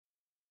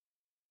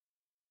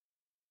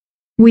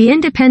We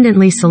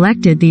independently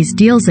selected these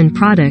deals and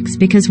products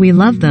because we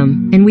love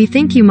them, and we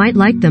think you might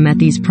like them at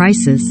these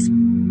prices.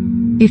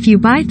 If you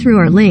buy through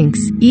our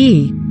links,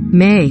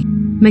 may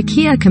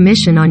Makia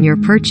commission on your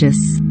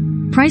purchase.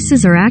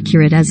 Prices are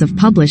accurate as of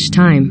published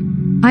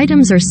time.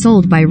 Items are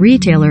sold by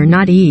retailer,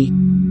 not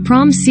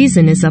Prom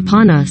season is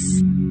upon us.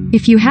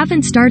 If you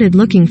haven't started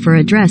looking for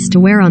a dress to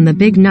wear on the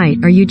big night,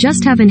 or you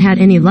just haven't had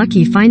any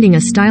lucky finding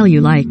a style you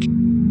like,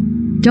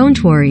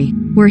 don't worry.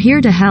 We're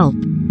here to help.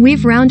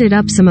 We've rounded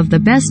up some of the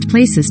best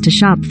places to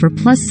shop for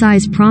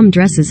plus-size prom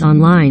dresses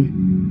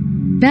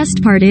online.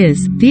 Best part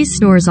is, these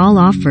stores all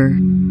offer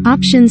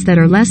options that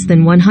are less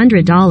than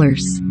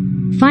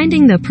 $100.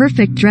 Finding the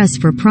perfect dress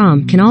for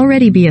prom can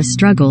already be a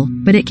struggle,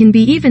 but it can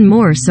be even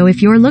more so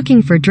if you're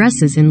looking for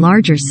dresses in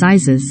larger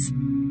sizes.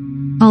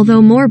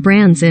 Although more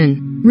brands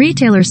in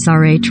retailers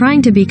are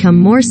trying to become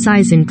more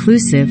size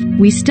inclusive,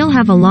 we still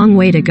have a long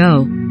way to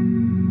go.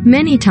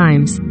 Many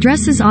times,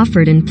 dresses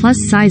offered in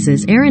plus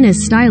sizes aren't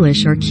as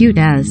stylish or cute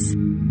as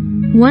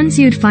ones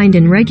you'd find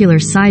in regular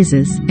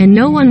sizes, and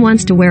no one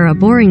wants to wear a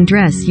boring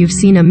dress you've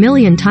seen a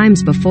million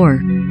times before.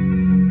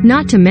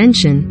 Not to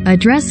mention, a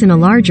dress in a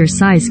larger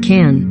size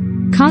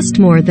can cost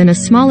more than a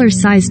smaller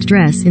sized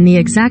dress in the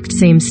exact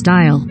same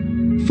style.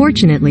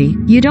 Fortunately,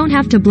 you don't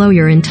have to blow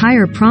your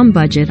entire prom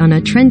budget on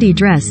a trendy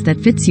dress that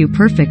fits you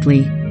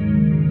perfectly.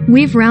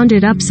 We've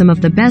rounded up some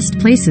of the best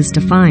places to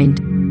find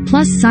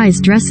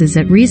plus-size dresses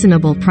at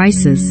reasonable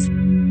prices.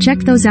 Check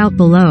those out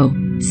below.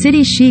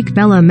 City Chic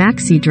Bella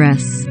Maxi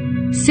Dress.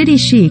 City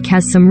Chic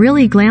has some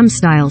really glam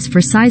styles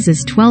for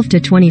sizes 12 to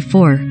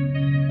 24.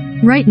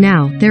 Right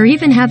now, they're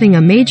even having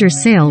a major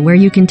sale where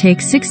you can take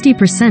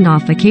 60%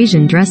 off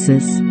occasion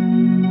dresses.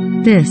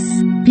 This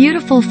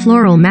beautiful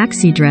floral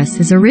maxi dress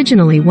is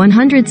originally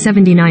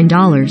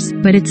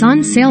 $179, but it's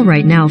on sale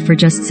right now for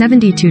just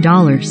 $72.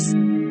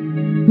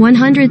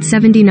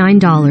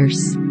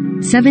 $179.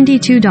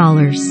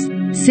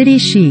 $72. City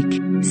Chic.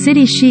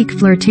 City Chic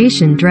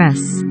Flirtation Dress.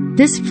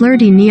 This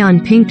flirty neon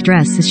pink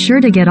dress is sure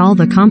to get all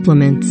the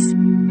compliments.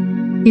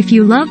 If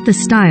you love the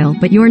style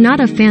but you're not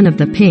a fan of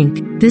the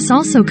pink, this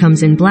also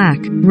comes in black,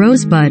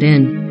 rosebud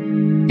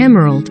and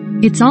emerald.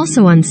 It's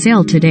also on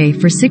sale today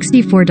for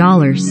 $64.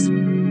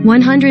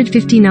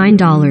 $159.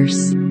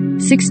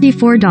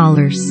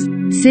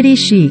 $64. City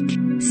Chic.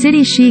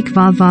 City Chic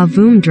Va Va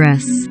Voom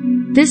Dress.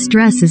 This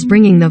dress is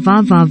bringing the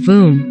Va Va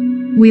Voom.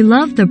 We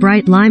love the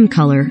bright lime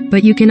color,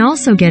 but you can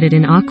also get it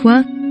in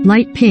aqua,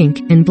 light pink,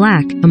 and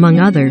black, among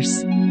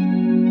others.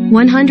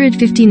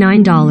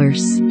 $159.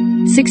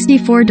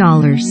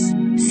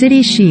 $64.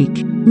 City Chic.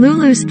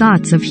 Lulu's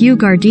Thoughts of Hue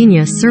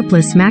Gardenia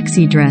Surplus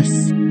Maxi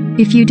Dress.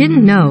 If you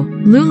didn't know,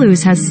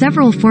 Lulu's has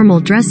several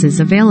formal dresses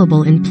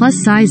available in plus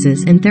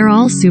sizes and they're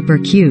all super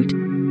cute.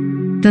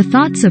 The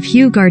Thoughts of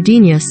Hue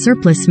Gardenia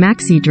Surplus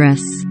Maxi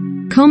Dress.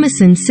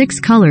 Comes in 6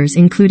 colors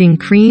including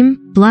cream,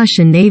 blush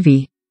and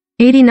navy.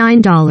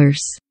 $89.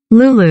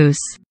 Lulu's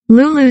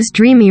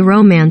Dreamy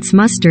Romance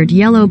Mustard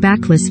Yellow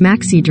Backless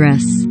Maxi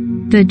Dress.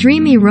 The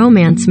Dreamy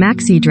Romance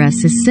Maxi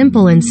Dress is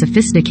simple and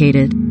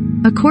sophisticated.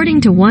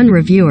 According to one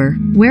reviewer,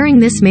 wearing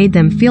this made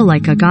them feel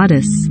like a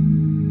goddess.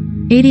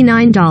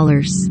 $89.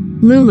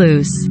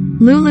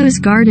 Lulu's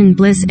Garden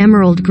Bliss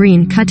Emerald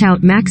Green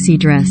Cutout Maxi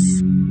Dress.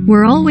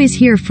 We're always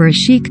here for a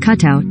chic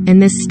cutout,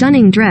 and this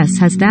stunning dress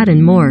has that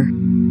and more.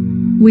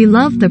 We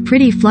love the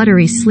pretty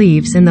fluttery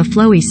sleeves and the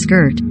flowy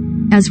skirt.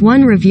 As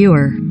one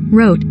reviewer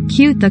wrote,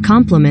 cute the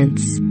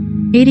compliments.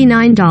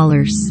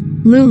 $89.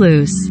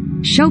 Lulu's.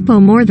 Shopo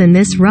more than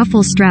this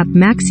ruffle strap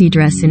maxi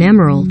dress in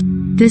emerald.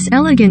 This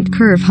elegant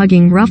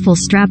curve-hugging ruffle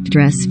strap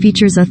dress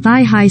features a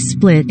thigh-high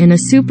split and a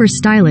super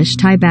stylish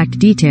tie-back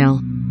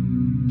detail.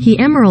 The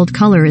emerald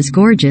color is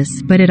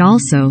gorgeous, but it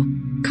also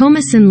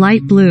comes in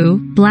light blue,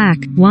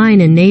 black,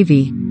 wine and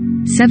navy.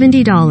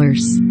 $70.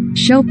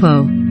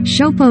 Shopo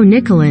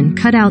Nicolin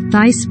cutout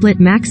thigh split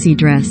maxi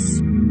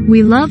dress.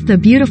 We love the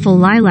beautiful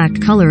lilac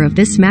color of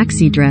this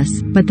maxi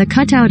dress, but the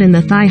cutout and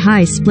the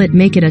thigh-high split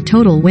make it a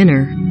total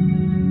winner.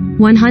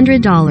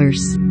 $100.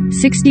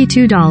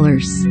 $62.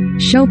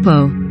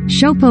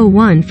 Shopo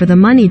 1 for the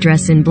money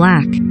dress in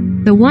black.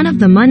 The one of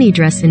the money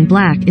dress in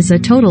black is a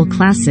total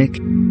classic.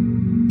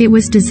 It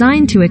was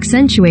designed to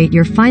accentuate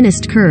your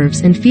finest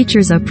curves and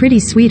features a pretty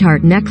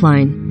sweetheart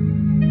neckline.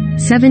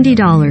 $70.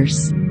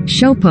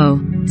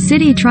 Shopo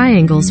City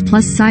Triangles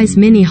plus size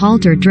mini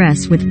halter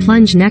dress with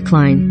plunge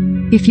neckline.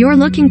 If you're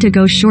looking to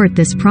go short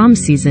this prom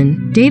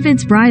season,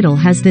 David's Bridal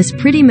has this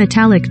pretty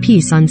metallic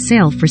piece on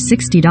sale for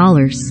 $60.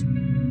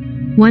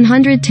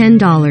 $110.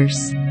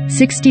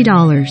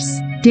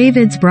 $60.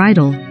 David's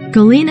Bridal.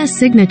 Galena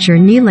Signature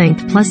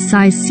Knee-Length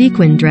Plus-Size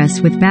Sequin Dress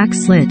with Back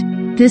Slit.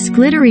 This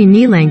glittery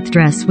knee-length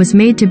dress was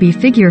made to be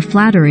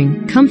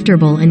figure-flattering,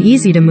 comfortable and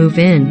easy to move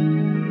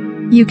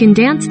in. You can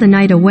dance the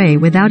night away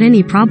without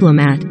any problem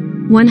at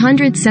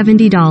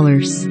 $170.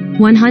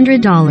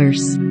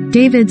 $100.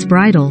 David's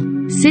Bridal.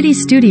 City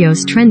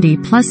Studios Trendy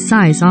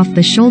Plus-Size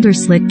Off-the-Shoulder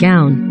Slit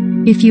Gown.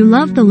 If you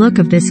love the look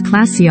of this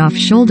classy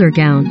off-shoulder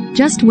gown,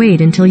 just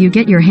wait until you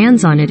get your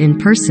hands on it in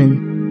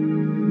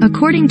person.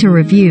 According to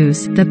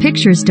reviews, the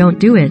pictures don't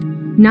do it.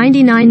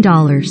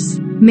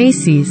 $99.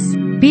 Macy's.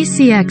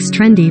 BCX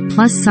Trendy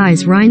Plus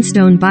Size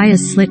Rhinestone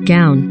Bias Slit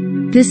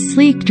Gown. This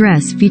sleek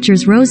dress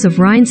features rows of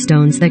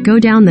rhinestones that go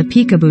down the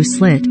peekaboo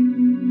slit.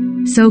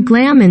 So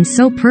glam and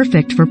so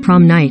perfect for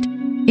prom night.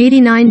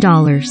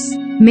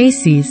 $89.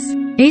 Macy's.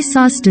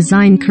 ASOS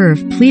Design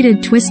Curve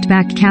Pleated Twist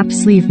Back Cap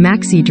Sleeve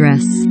Maxi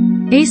Dress.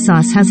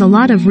 ASOS has a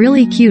lot of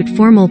really cute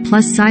formal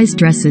plus-size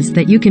dresses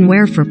that you can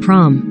wear for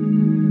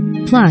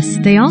prom. Plus,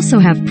 they also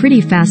have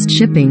pretty fast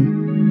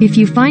shipping. If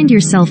you find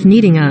yourself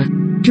needing a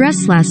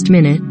dress last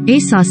minute,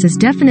 ASOS is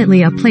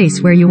definitely a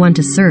place where you want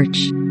to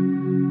search.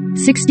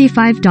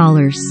 $65.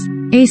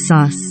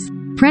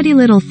 ASOS. Pretty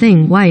Little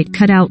Thing White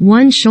Cutout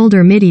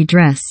One-Shoulder Midi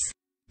Dress.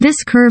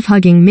 This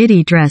curve-hugging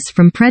midi dress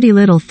from Pretty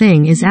Little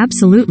Thing is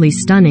absolutely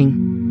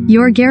stunning.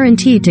 You're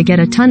guaranteed to get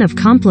a ton of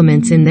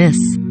compliments in this.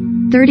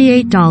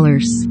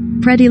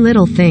 $38. Pretty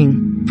Little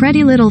Thing.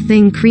 Pretty Little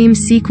Thing Cream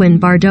Sequin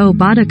Bordeaux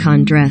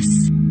Bodycon Dress.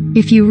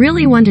 If you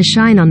really want to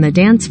shine on the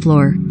dance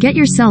floor, get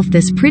yourself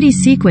this pretty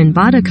sequin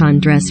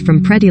bodycon dress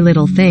from Pretty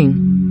Little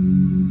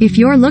Thing. If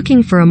you're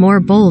looking for a more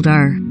bold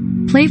or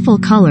playful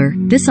color,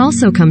 this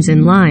also comes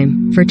in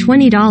lime, for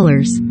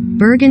 $20,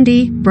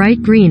 burgundy,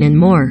 bright green and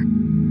more.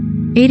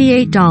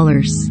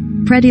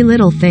 $88. Pretty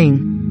Little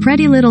Thing.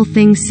 Pretty Little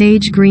Thing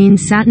Sage Green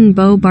Satin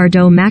Bow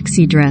Bordeaux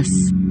Maxi Dress.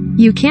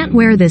 You can't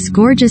wear this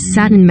gorgeous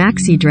satin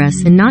maxi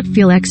dress and not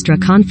feel extra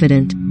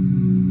confident.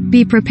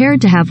 Be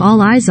prepared to have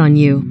all eyes on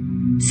you.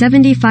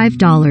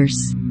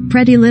 $75.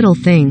 Pretty Little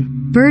Thing.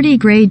 Birdie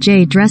Gray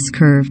J Dress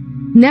Curve.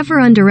 Never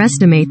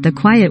underestimate the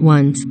quiet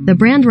ones, the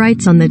brand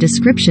writes on the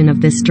description of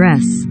this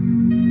dress.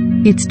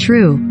 It's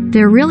true,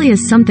 there really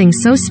is something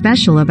so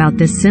special about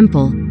this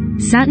simple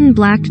satin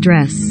black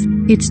dress.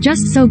 It's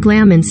just so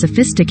glam and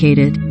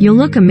sophisticated, you'll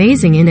look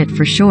amazing in it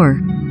for sure.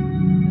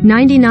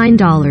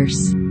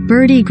 $99.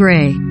 Birdie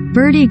Gray.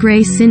 Birdie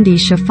Gray Cindy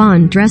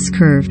Chiffon Dress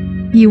Curve.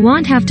 You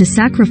won't have to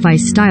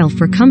sacrifice style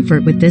for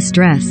comfort with this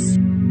dress.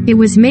 It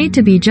was made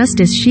to be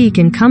just as chic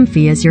and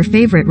comfy as your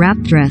favorite wrap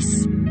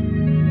dress.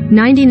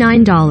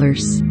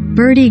 $99.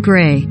 Birdie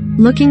Gray.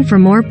 Looking for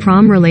more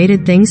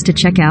prom-related things to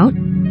check out?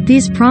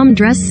 These prom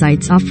dress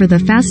sites offer the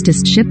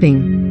fastest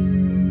shipping.